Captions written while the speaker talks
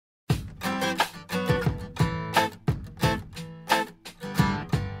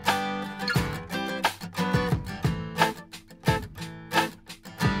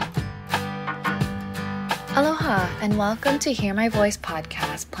Aloha, and welcome to Hear My Voice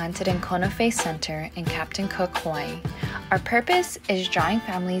podcast planted in Kona Faith Center in Captain Cook, Hawaii. Our purpose is drawing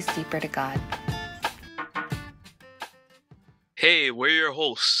families deeper to God. Hey, we're your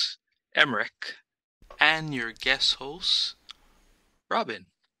hosts, Emric, and your guest host, Robin.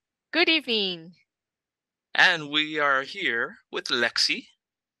 Good evening. And we are here with Lexie.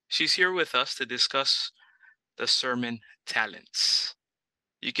 She's here with us to discuss the sermon Talents.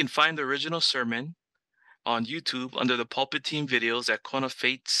 You can find the original sermon on YouTube under the Pulpit Team videos at Kona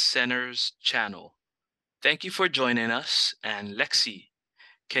Faith Center's channel. Thank you for joining us. And Lexie,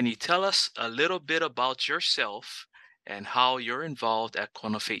 can you tell us a little bit about yourself and how you're involved at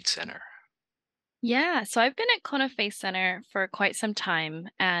Kona Faith Center? Yeah, so I've been at Kona Faith Center for quite some time,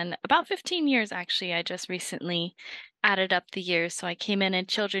 and about 15 years actually. I just recently added up the years. So I came in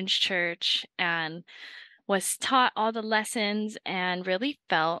children's church and was taught all the lessons and really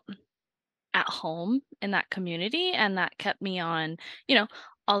felt at home in that community. And that kept me on,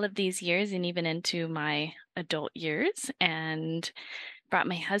 all of these years and even into my adult years, and brought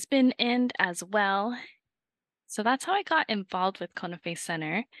my husband in as well. So that's how I got involved with Kona Faith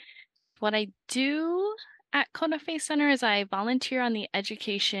Center. What I do at Kona Faith Center is I volunteer on the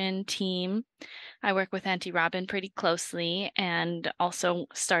education team. I work with Auntie Robin pretty closely, and also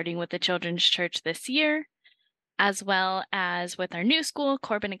starting with the children's church this year, as well as with our new school,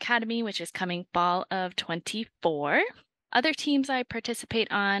 Corbin Academy, which is coming fall of 24. Other teams I participate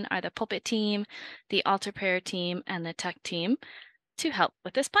on are the pulpit team, the altar prayer team, and the tech team to help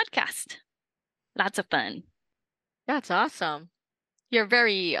with this podcast. Lots of fun. That's awesome. You're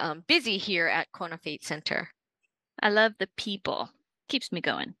very busy here at Kona Faith Center. I love the people. Keeps me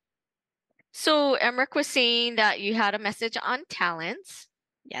going. So Emric was saying that you had a message on talents.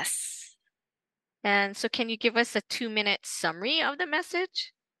 Yes. And so can you give us a 2-minute summary of the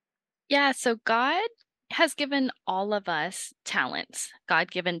message? Yeah, so God has given all of us talents,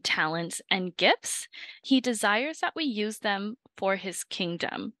 God-given talents and gifts. He desires that we use them for his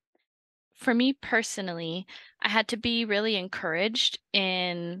kingdom. For me personally, I had to be really encouraged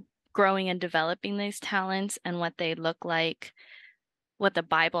in growing and developing these talents and what they look like, how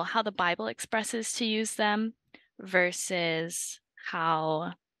the Bible expresses to use them versus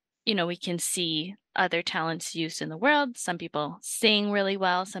how, we can see other talents used in the world. Some people sing really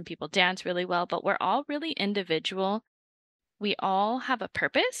well, some people dance really well, but we're all really individual. We all have a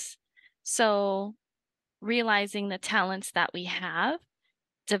purpose. So realizing the talents that we have,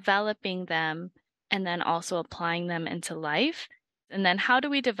 developing them, and then also applying them into life. And then how do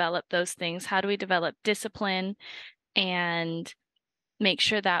we develop those things? How do we develop discipline and make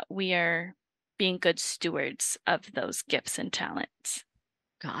sure that we are being good stewards of those gifts and talents?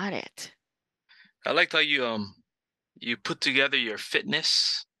 Got it. I liked how you put together your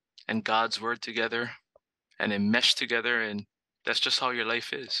fitness and God's word together and it meshed together, and that's just how your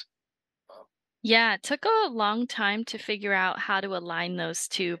life is. Yeah, it took a long time to figure out how to align those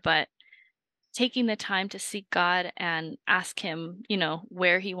two, but taking the time to seek God and ask him,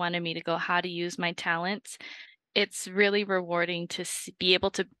 where he wanted me to go, how to use my talents, it's really rewarding to be able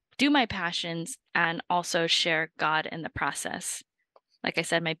to do my passions and also share God in the process. Like I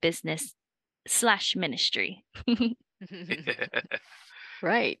said, my business/ministry.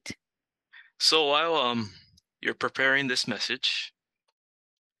 Right. So while you're preparing this message,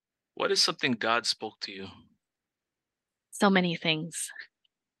 what is something God spoke to you? So many things.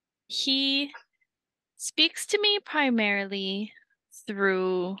 He speaks to me primarily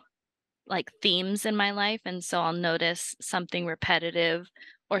through themes in my life. And so I'll notice something repetitive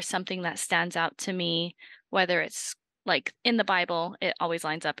or something that stands out to me, whether it's in the Bible, it always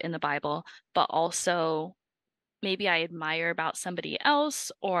lines up in the Bible, but also maybe I admire about somebody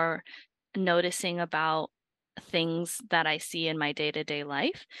else or noticing about things that I see in my day-to-day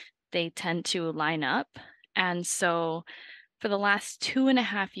life. They tend to line up. And so for the last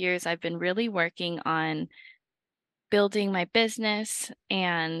 2.5 years, I've been really working on building my business,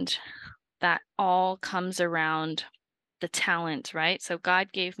 and that all comes around the talent, right? So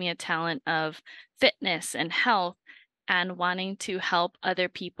God gave me a talent of fitness and health and wanting to help other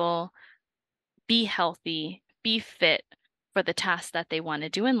people be healthy, be fit for the tasks that they want to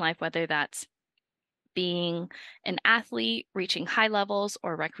do in life, whether that's being an athlete, reaching high levels,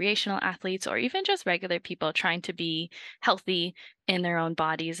 or recreational athletes, or even just regular people trying to be healthy in their own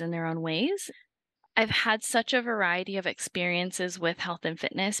bodies in their own ways. I've had such a variety of experiences with health and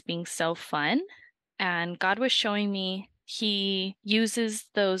fitness being so fun. And God was showing me he uses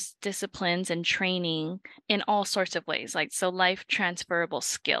those disciplines and training in all sorts of ways, life transferable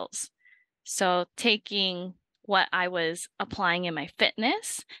skills. So taking what I was applying in my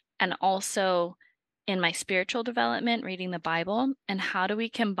fitness and also in my spiritual development, reading the Bible, and how do we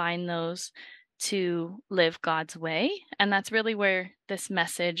combine those to live God's way? And that's really where this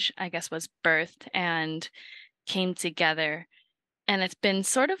message, I guess, was birthed and came together. And it's been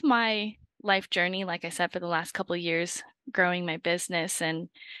sort of my life journey, like I said, for the last couple of years, growing my business and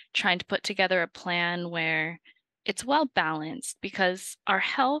trying to put together a plan where it's well balanced, because our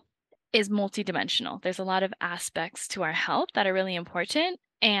health is multidimensional. There's a lot of aspects to our health that are really important,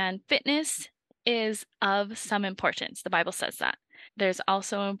 and fitness is of some importance. The Bible says that. There's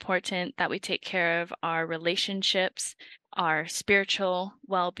also important that we take care of our relationships, our spiritual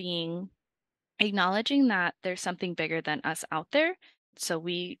well-being, acknowledging that there's something bigger than us out there. So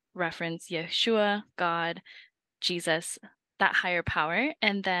we reference Yeshua, God, Jesus, that higher power.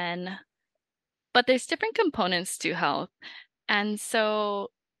 And then, but there's different components to health. And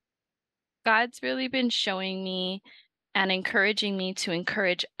so God's really been showing me and encouraging me to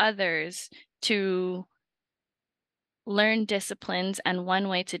encourage others to learn disciplines. And one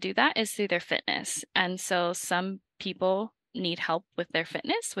way to do that is through their fitness. And so some people need help with their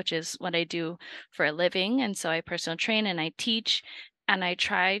fitness, which is what I do for a living. And so I personal train and I teach, and I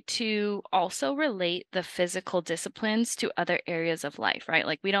try to also relate the physical disciplines to other areas of life, right?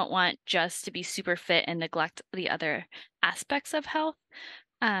 Like we don't want just to be super fit and neglect the other aspects of health,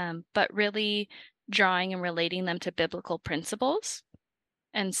 but really drawing and relating them to biblical principles.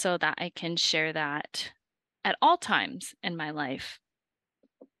 And so that I can share that at all times in my life.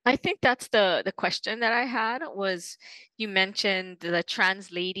 I think that's the question that I had was, you mentioned the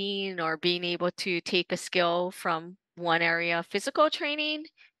translating or being able to take a skill from one area of physical training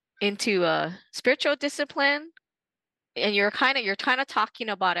into a spiritual discipline. And you're kind of talking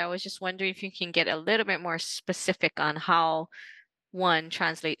about it. I was just wondering if you can get a little bit more specific on how one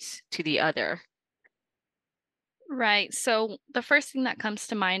translates to the other. Right. So the first thing that comes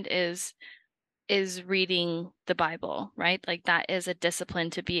to mind is reading the Bible, right? Like that is a discipline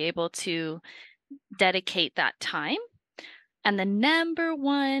to be able to dedicate that time. And the number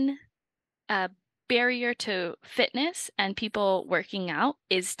one barrier to fitness and people working out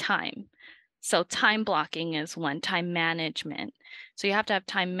is time. So time blocking is one, time management. So you have to have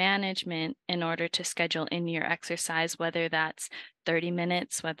time management in order to schedule in your exercise, whether that's 30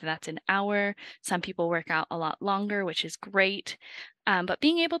 minutes, whether that's an hour. Some people work out a lot longer, which is great. But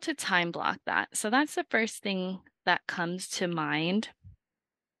being able to time block that. So that's the first thing that comes to mind.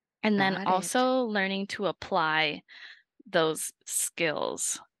 And then Got it. also learning to apply those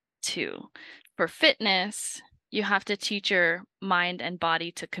skills too. For fitness, you have to teach your mind and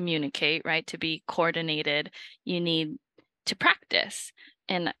body to communicate, right? To be coordinated. You need to practice.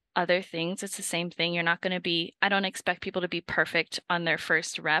 And other things, it's the same thing. You're not going to be, I don't expect people to be perfect on their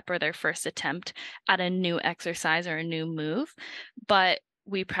first rep or their first attempt at a new exercise or a new move, but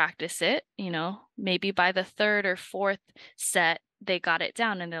we practice it, maybe by the third or fourth set, they got it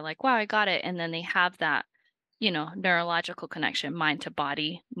down and they're like, wow, I got it. And then they have that, neurological connection, mind to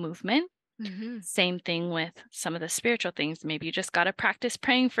body movement. Mm-hmm. Same thing with some of the spiritual things. Maybe you just got to practice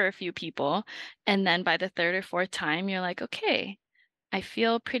praying for a few people. And then by the third or fourth time, you're like, okay, I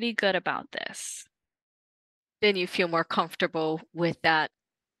feel pretty good about this. Then you feel more comfortable with that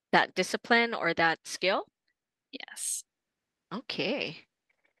discipline or that skill? Yes. Okay.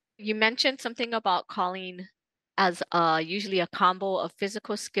 You mentioned something about calling as usually a combo of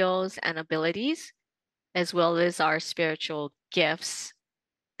physical skills and abilities, as well as our spiritual gifts,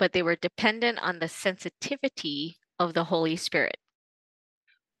 but they were dependent on the sensitivity of the Holy Spirit.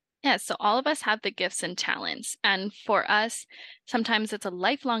 Yeah, so all of us have the gifts and talents. And for us, sometimes it's a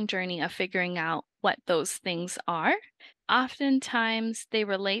lifelong journey of figuring out what those things are. Oftentimes, they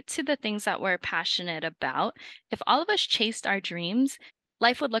relate to the things that we're passionate about. If all of us chased our dreams,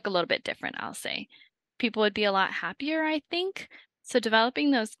 life would look a little bit different, I'll say. People would be a lot happier, I think. So,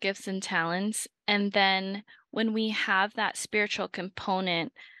 developing those gifts and talents, and then when we have that spiritual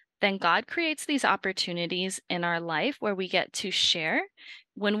component, then God creates these opportunities in our life where we get to share.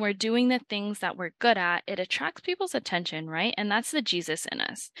 When we're doing the things that we're good at, it attracts people's attention, right? And that's the Jesus in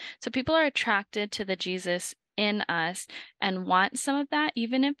us. So people are attracted to the Jesus in us and want some of that,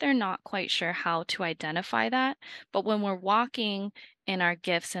 even if they're not quite sure how to identify that. But when we're walking in our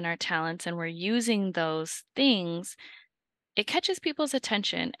gifts and our talents and we're using those things, it catches people's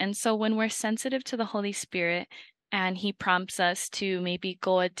attention. And so when we're sensitive to the Holy Spirit and he prompts us to maybe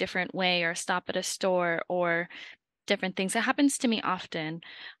go a different way or stop at a store or different things. It happens to me often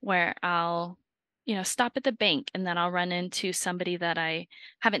where I'll, stop at the bank and then I'll run into somebody that I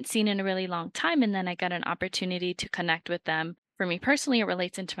haven't seen in a really long time. And then I get an opportunity to connect with them. For me personally, it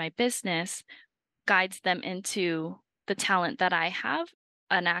relates into my business, guides them into the talent that I have.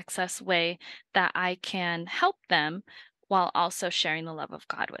 an access way that I can help them while also sharing the love of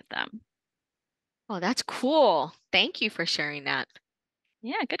God with them. Oh, that's cool. Thank you for sharing that.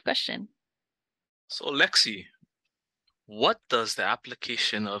 Yeah, good question. So, Lexie, what does the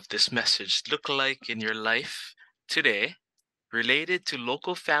application of this message look like in your life today related to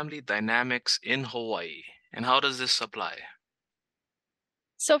local family dynamics in Hawaii? And how does this apply?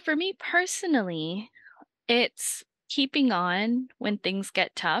 So for me personally, it's keeping on when things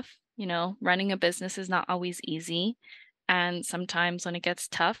get tough. You know, running a business is not always easy. And sometimes when it gets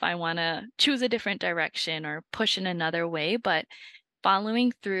tough, I want to choose a different direction or push in another way. But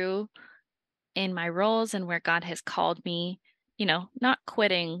following through in my roles and where God has called me, you know, not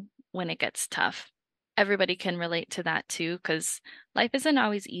quitting when it gets tough. Everybody can relate to that too, because life isn't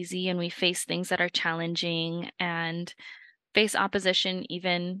always easy and we face things that are challenging and face opposition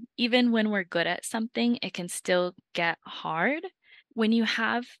even when we're good at something, it can still get hard. When you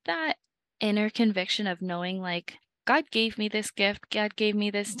have that inner conviction of knowing like God gave me this gift, God gave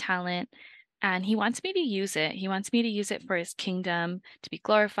me this talent, and he wants me to use it. He wants me to use it for his kingdom, to be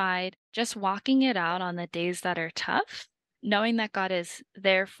glorified. Just walking it out on the days that are tough, knowing that God is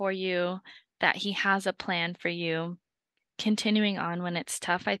there for you, that he has a plan for you, continuing on when it's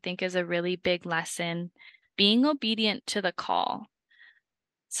tough, I think is a really big lesson. Being obedient to the call.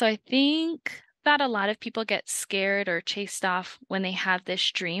 So I think that a lot of people get scared or chased off when they have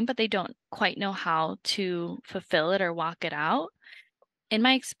this dream, but they don't quite know how to fulfill it or walk it out. In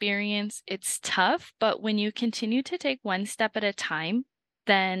my experience, it's tough, but when you continue to take one step at a time,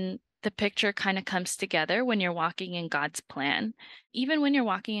 then the picture kind of comes together when you're walking in God's plan. Even when you're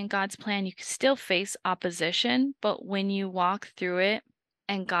walking in God's plan, you can still face opposition, but when you walk through it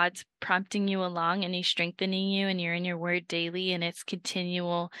and God's prompting you along and he's strengthening you and you're in your word daily and it's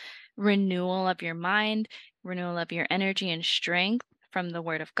continual renewal of your mind, renewal of your energy and strength from the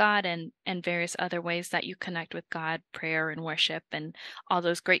word of God and various other ways that you connect with God, prayer and worship and all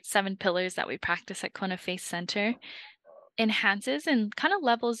those great 7 pillars that we practice at Kona Faith Center, enhances and kind of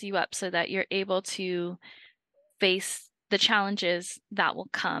levels you up so that you're able to face the challenges that will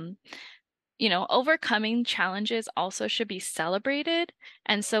come. You know, overcoming challenges also should be celebrated.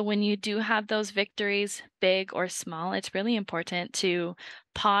 And so when you do have those victories, big or small, it's really important to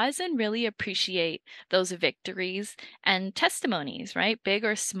pause and really appreciate those victories and testimonies, right? Big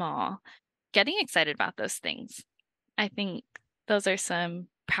or small, getting excited about those things. I think those are some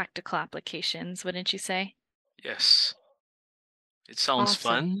practical applications, wouldn't you say? Yes. It sounds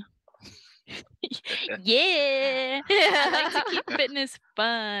Awesome. fun. Yeah, I like to keep fitness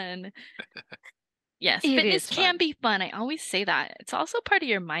fun. Yes, It fitness is can fun. be fun. I always say that. It's also part of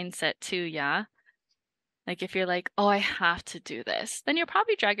your mindset too, yeah? Like if you're like, oh, I have to do this, then you'll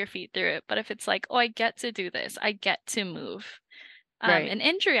probably drag your feet through it. But if it's like, oh, I get to do this, I get to move. Right. An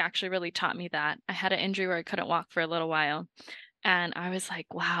injury actually really taught me that. I had an injury where I couldn't walk for a little while. And I was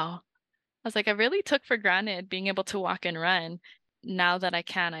like, wow. I was like, I really took for granted being able to walk and run. Now that I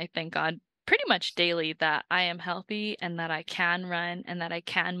can, I thank God pretty much daily that I am healthy and that I can run and that I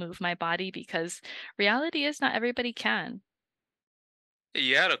can move my body because reality is not everybody can.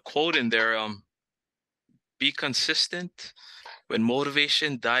 You had a quote in there, be consistent. When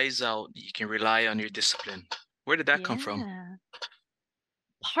motivation dies out, you can rely on your discipline. Where did that come from? Yeah.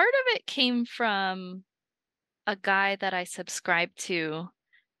 Part of it came from a guy that I subscribe to.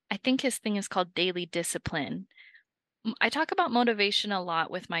 I think his thing is called Daily Discipline. I talk about motivation a lot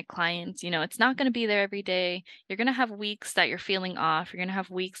with my clients. You know, it's not going to be there every day. You're going to have weeks that you're feeling off. You're going to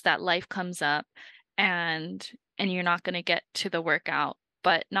have weeks that life comes up and you're not going to get to the workout,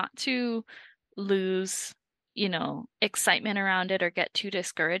 but not to lose, you know, excitement around it or get too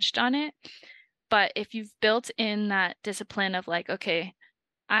discouraged on it. But if you've built in that discipline of like, okay,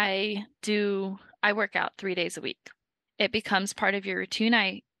 I work out 3 days a week. It becomes part of your routine.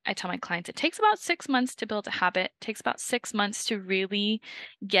 I tell my clients it takes about 6 months to build a habit. It takes about 6 months to really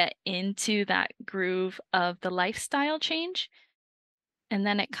get into that groove of the lifestyle change. And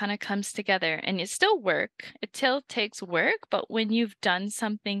then it kind of comes together and it's still work. It still takes work, but when you've done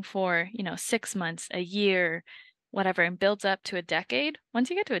something for, you know, 6 months, a year, whatever, and builds up to a decade, once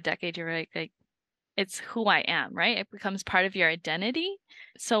you get to a decade, you're like it's who I am, right? It becomes part of your identity.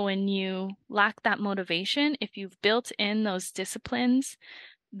 So when you lack that motivation, if you've built in those disciplines,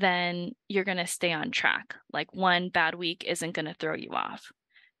 then you're going to stay on track. Like one bad week isn't going to throw you off.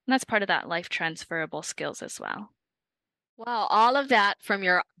 And that's part of that life transferable skills as well. Well, all of that from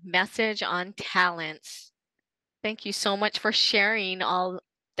your message on talents. Thank you so much for sharing all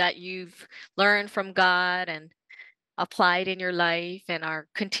that you've learned from God and applied in your life and are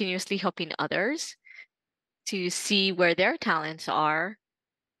continuously helping others to see where their talents are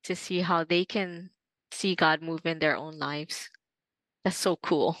to see how they can see God move in their own lives. That's so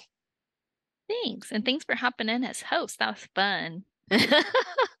cool. Thanks. And thanks for hopping in as host. That was fun.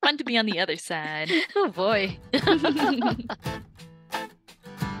 Fun to be on the other side. Oh boy.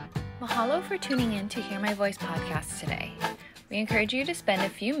 Mahalo for tuning in to Hear My Voice podcast today. We encourage you to spend a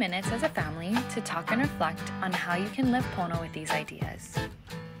few minutes as a family to talk and reflect on how you can live Pono with these ideas.